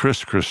movie with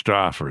Kris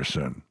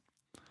Kristofferson,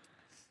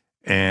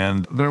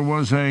 and there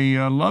was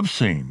a love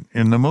scene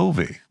in the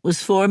movie. It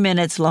was 4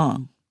 minutes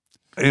long.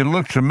 It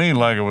looked to me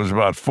like it was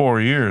about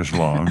 4 years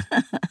long.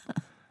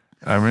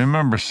 I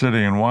remember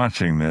sitting and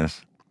watching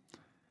this,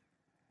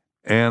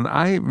 and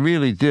I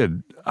really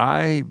did.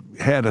 I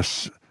had a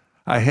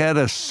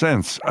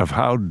sense of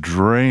how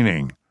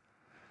draining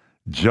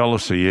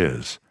jealousy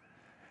is.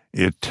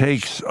 It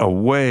takes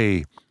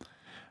away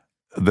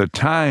the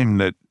time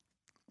that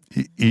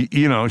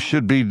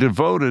should be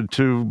devoted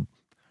to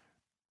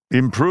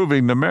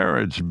improving the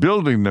marriage,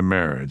 building the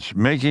marriage,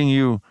 making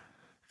you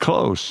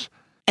close.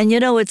 And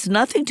it's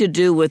nothing to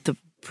do with the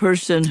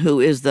person who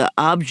is the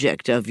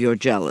object of your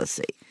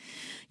jealousy.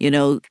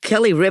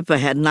 Kelly Ripa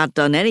had not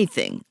done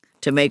anything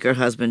to make her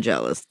husband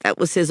jealous. That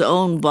was his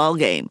own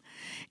ballgame.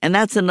 And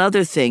that's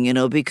another thing,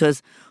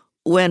 because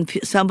when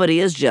somebody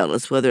is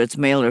jealous, whether it's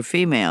male or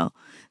female,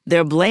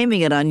 they're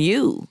blaming it on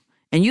you,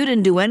 and you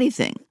didn't do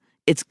anything.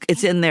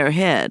 It's in their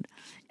head,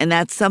 and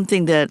that's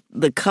something that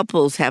the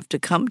couples have to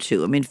come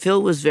to. I mean,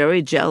 Phil was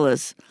very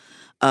jealous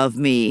of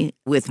me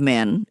with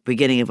men,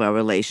 beginning of our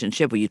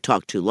relationship, where you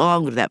talked too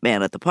long with that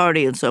man at the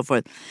party and so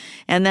forth.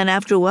 And then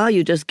after a while,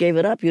 you just gave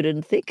it up. You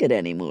didn't think it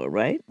anymore,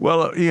 right?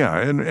 Well, yeah,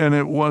 and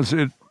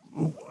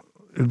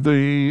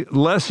the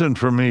lesson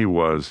for me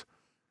was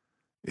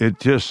it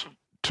just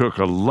took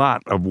a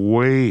lot of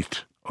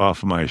weight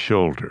off my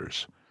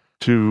shoulders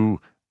to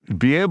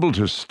be able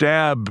to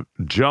stab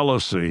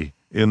jealousy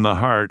in the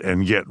heart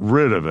and get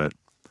rid of it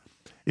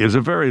is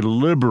a very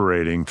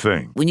liberating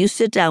thing. When you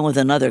sit down with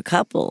another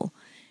couple,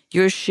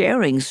 you're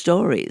sharing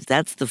stories.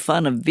 That's the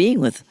fun of being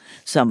with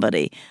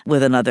somebody,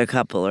 with another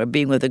couple, or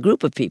being with a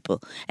group of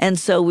people. And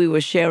so we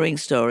were sharing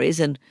stories,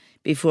 and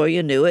before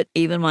you knew it,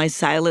 even my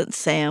Silent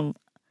Sam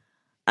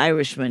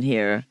Irishman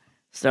here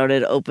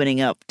started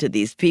opening up to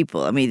these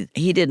people. I mean,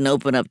 he didn't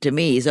open up to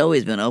me. He's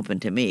always been open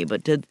to me,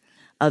 but to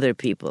other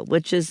people,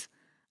 which is,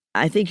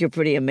 I think you're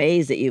pretty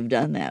amazed that you've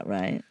done that,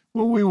 right?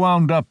 Well, we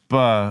wound up,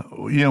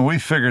 we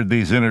figured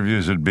these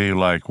interviews would be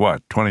like,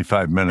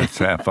 25 minutes,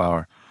 half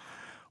hour.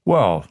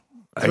 Well,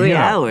 3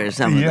 hours,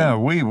 some of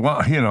them.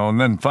 And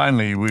then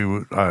finally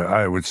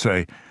I would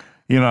say,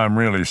 I'm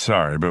really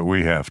sorry, but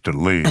we have to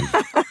leave.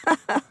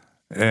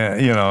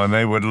 And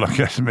they would look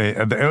at me,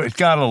 and it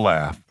got a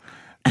laugh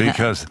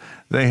because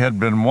they had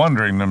been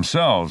wondering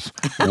themselves,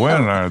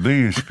 when are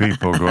these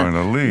people going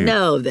to leave?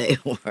 No, they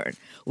weren't.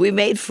 We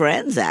made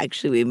friends,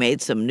 actually. We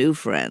made some new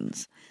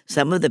friends.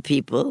 Some of the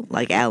people,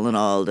 like Alan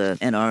Alda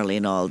and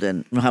Arlene Alda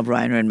and Rob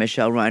Reiner and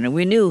Michelle Reiner,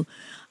 we knew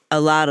a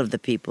lot of the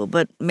people,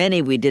 but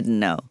many we didn't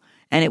know.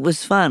 And it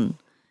was fun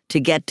to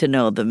get to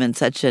know them in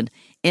such an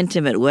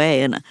intimate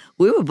way. And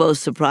we were both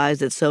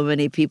surprised that so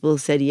many people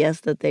said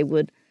yes, that they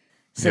would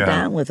sit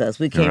down with us.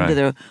 We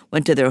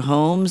went to their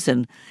homes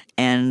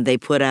and they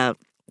put out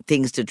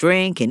things to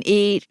drink and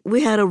eat.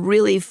 We had a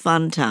really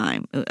fun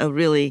time,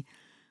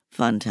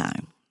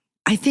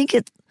 I think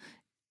it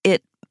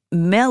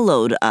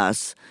mellowed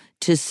us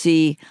to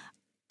see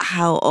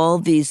how all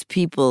these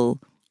people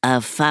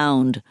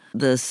found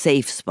the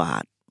safe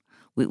spot.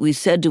 We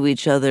said to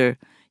each other,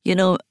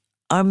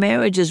 our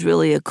marriage is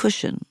really a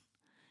cushion.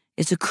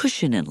 It's a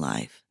cushion in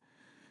life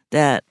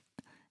that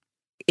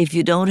if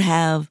you don't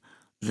have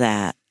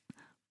that,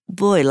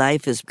 boy,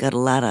 life has got a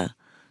lot of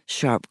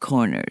sharp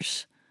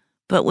corners.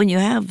 But when you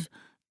have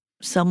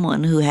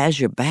someone who has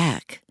your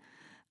back,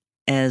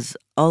 as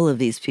all of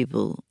these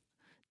people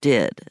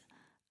did,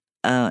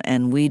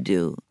 and we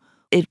do,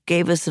 it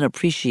gave us an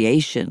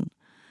appreciation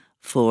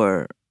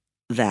for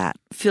that.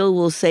 Phil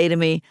will say to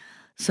me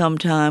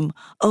sometime,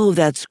 "Oh,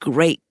 that's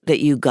great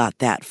that you got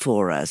that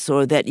for us,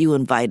 or that you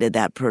invited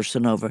that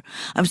person over.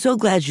 I'm so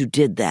glad you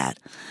did that.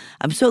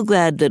 I'm so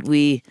glad that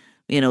we,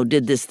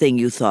 did this thing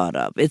you thought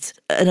of." It's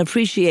an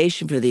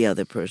appreciation for the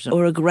other person,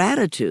 or a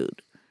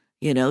gratitude,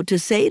 to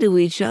say to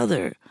each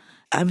other,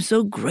 "I'm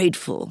so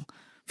grateful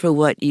for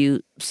what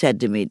you said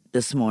to me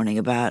this morning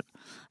about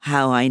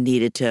how I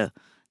needed to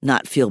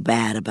not feel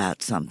bad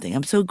about something.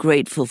 I'm so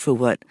grateful for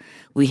what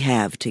we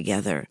have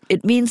together."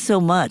 It means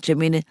so much. I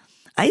mean,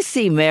 I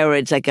see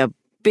marriage like a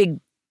big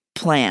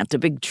plant, a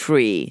big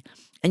tree,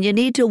 and you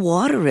need to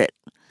water it.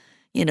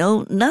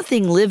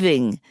 Nothing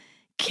living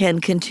can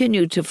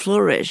continue to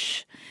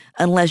flourish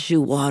unless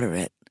you water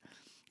it,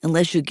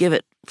 unless you give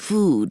it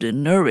food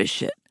and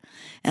nourish it.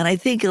 And I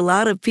think a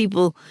lot of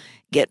people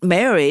get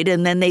married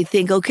and then they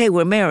think, okay,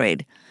 we're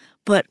married.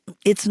 But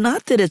it's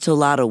not that it's a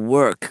lot of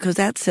work, because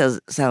that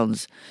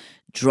sounds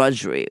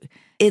drudgery.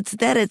 It's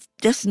that it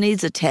just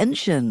needs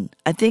attention.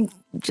 I think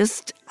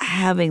just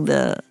having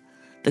the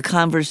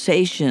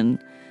conversation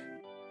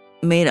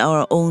made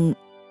our own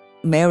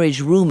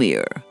marriage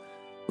roomier.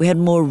 We had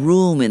more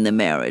room in the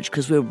marriage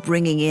because we were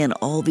bringing in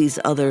all these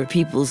other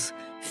people's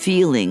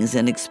feelings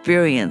and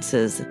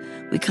experiences.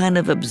 We kind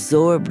of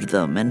absorbed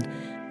them and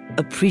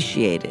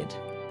appreciated.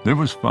 It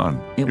was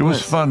fun. It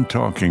was fun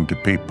talking to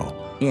people.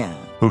 Yeah.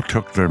 Who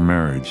took their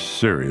marriage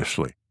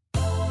seriously.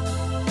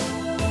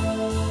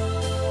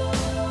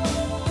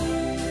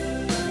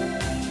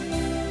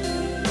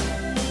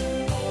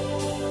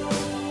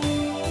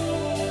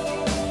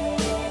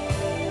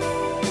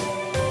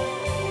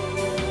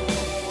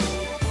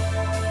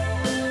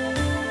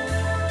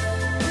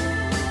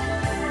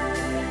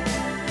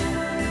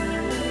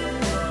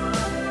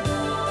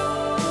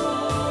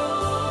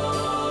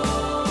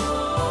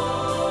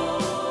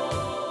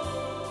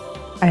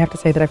 I have to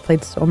say that I've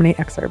played so many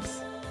excerpts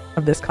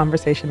of this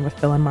conversation with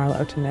Phil and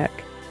Marlo to Nick.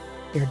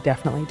 You're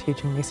definitely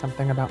teaching me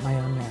something about my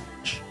own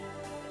marriage.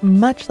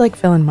 Much like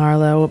Phil and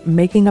Marlo,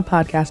 making a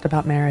podcast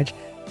about marriage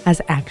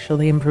has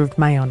actually improved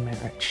my own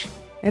marriage.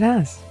 It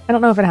has. I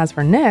don't know if it has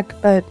for Nick,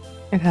 but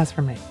it has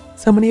for me.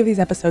 So many of these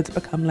episodes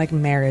become like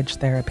marriage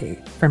therapy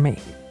for me,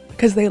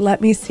 because they let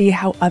me see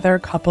how other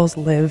couples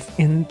live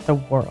in the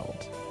world.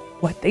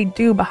 What they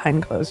do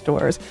behind closed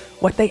doors,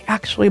 what they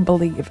actually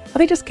believe, how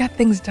they just get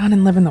things done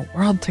and live in the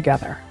world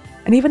together.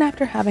 And even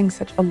after having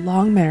such a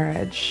long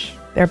marriage,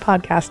 their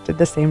podcast did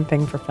the same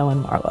thing for Phil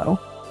and Marlo.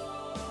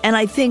 And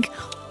I think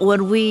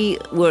when we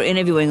were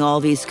interviewing all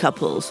these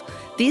couples,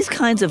 these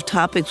kinds of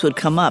topics would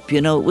come up.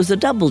 It was a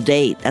double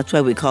date. That's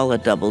why we call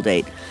it double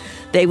date.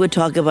 They would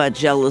talk about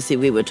jealousy.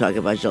 We would talk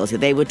about jealousy.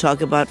 They would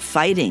talk about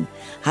fighting.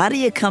 How do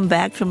you come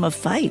back from a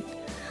fight?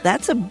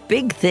 That's a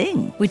big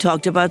thing. We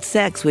talked about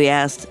sex. We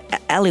asked,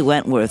 Allie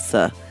Wentworth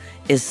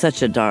is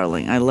such a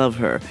darling. I love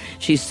her.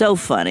 She's so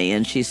funny,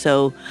 and she's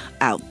so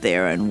out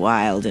there and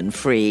wild and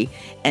free.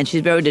 And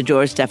she's married to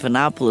George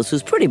Stephanopoulos,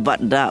 who's a pretty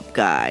buttoned-up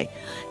guy.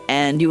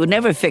 And you would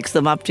never fix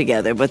them up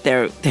together, but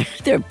they're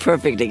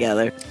perfect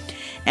together.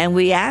 And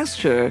we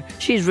asked her,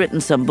 she's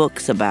written some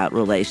books about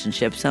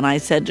relationships, and I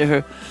said to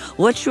her,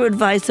 "What's your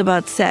advice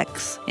about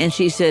sex?" And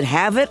she said,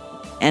 "Have it,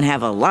 and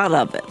have a lot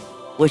of it,"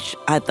 which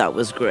I thought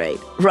was great.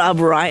 Rob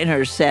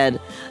Reiner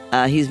said,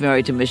 He's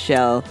married to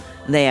Michelle.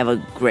 They have a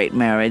great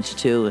marriage,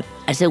 too.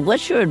 I said,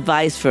 what's your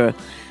advice for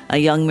a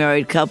young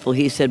married couple?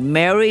 He said,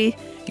 marry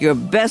your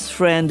best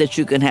friend that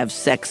you can have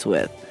sex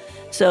with.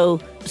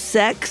 So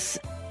sex,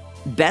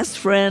 best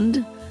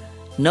friend,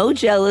 no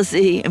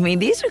jealousy. I mean,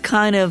 these are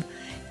kind of,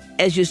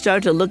 as you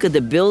start to look at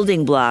the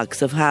building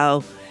blocks of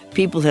how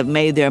people have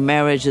made their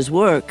marriages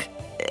work,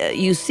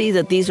 you see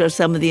that these are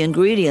some of the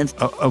ingredients.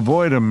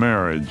 Avoid a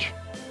marriage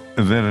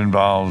that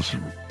involves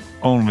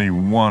only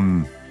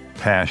one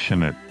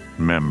passionate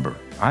member.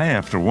 I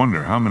have to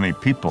wonder how many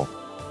people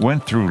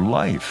went through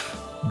life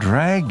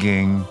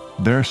dragging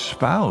their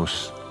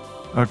spouse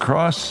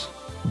across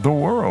the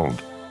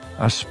world,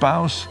 a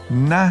spouse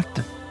not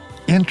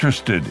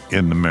interested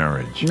in the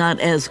marriage. Not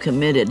as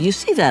committed. You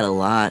see that a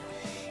lot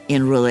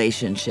in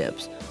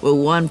relationships, where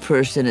one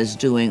person is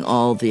doing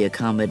all the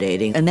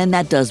accommodating, and then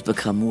that does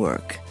become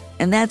work.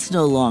 And that's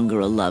no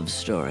longer a love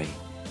story.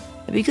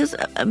 Because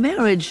a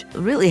marriage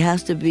really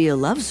has to be a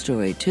love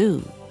story,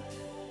 too.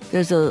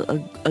 There's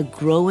a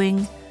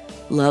growing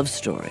love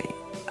story.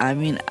 I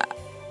mean,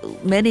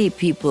 many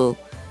people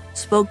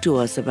spoke to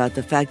us about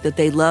the fact that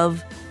they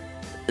love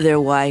their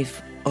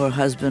wife or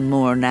husband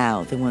more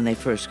now than when they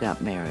first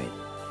got married,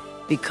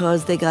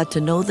 because they got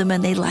to know them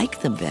and they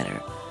like them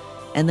better.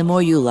 And the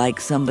more you like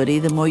somebody,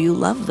 the more you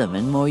love them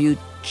and more you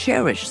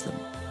cherish them.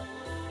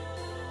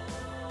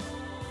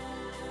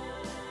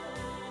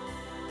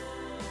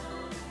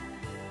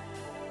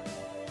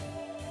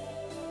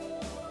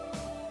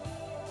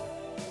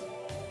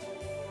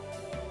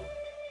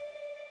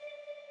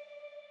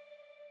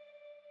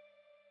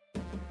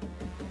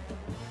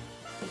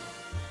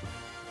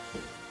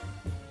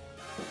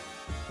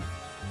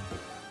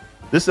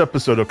 This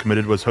episode of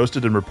Committed was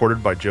hosted and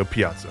reported by Joe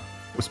Piazza,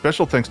 with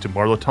special thanks to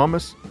Marlo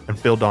Thomas and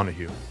Phil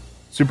Donahue.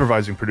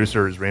 Supervising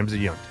producer is Ramsey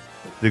Yunt.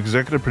 The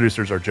executive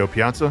producers are Joe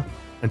Piazza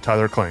and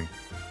Tyler Klang.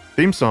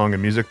 Theme song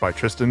and music by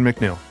Tristan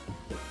McNeil.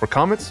 For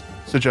comments,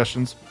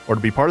 suggestions, or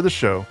to be part of the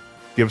show,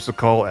 give us a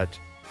call at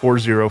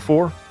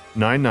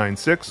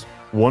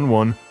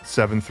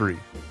 404-996-1173.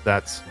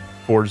 That's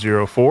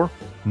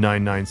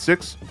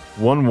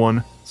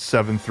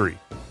 404-996-1173.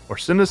 Or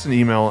send us an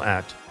email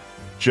at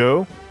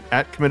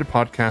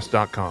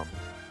joe@committedpodcast.com.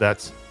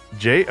 That's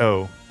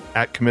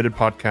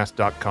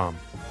JO@committedpodcast.com.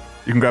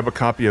 You can grab a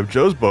copy of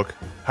Joe's book,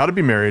 How to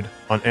Be Married,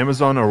 on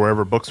Amazon or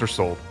wherever books are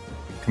sold.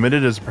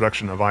 Committed is a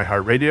production of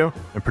iHeartRadio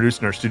and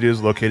produced in our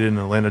studios located in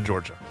Atlanta,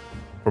 Georgia.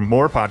 For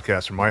more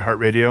podcasts from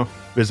iHeartRadio,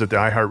 visit the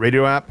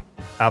iHeartRadio app,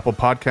 Apple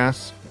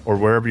Podcasts, or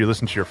wherever you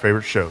listen to your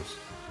favorite shows.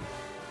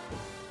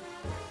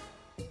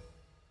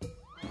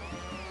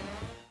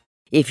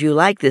 If you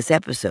like this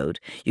episode,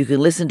 you can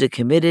listen to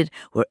Committed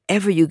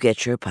wherever you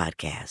get your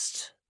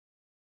podcasts.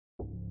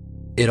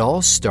 It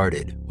all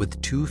started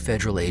with two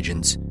federal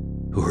agents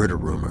who heard a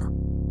rumor.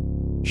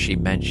 She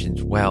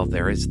mentions, well,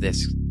 there is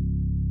this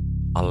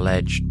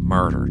alleged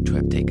murder to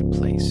have taken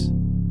place.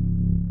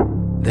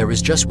 There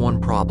was just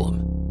one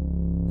problem.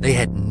 They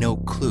had no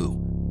clue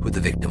who the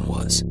victim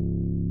was.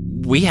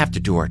 We have to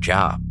do our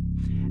job,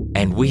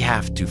 and we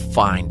have to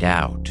find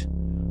out,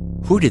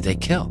 who did they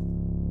kill?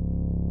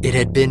 It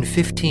had been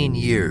 15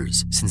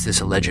 years since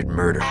this alleged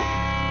murder.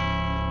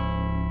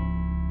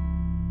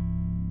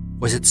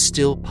 Was it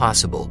still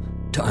possible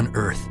to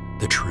unearth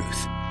the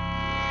truth?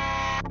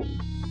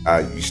 I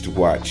used to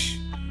watch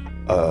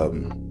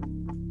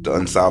the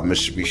Unsolved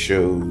Mystery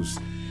shows,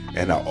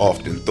 and I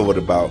often thought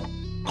about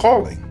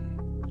calling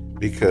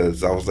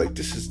because I was like,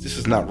 this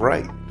is not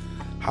right.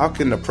 How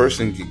can a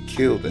person get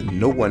killed and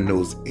no one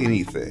knows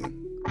anything?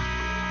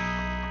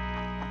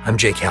 I'm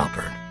Jake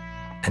Halpern,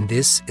 and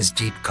this is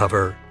Deep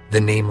Cover,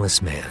 The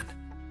Nameless Man.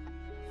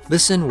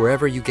 Listen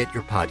wherever you get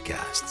your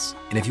podcasts.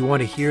 And if you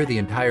want to hear the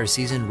entire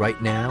season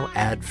right now,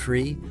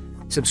 ad-free,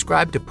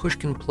 subscribe to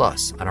Pushkin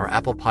Plus on our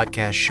Apple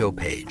Podcast show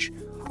page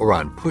or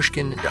on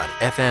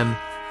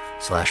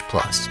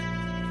pushkin.fm/plus.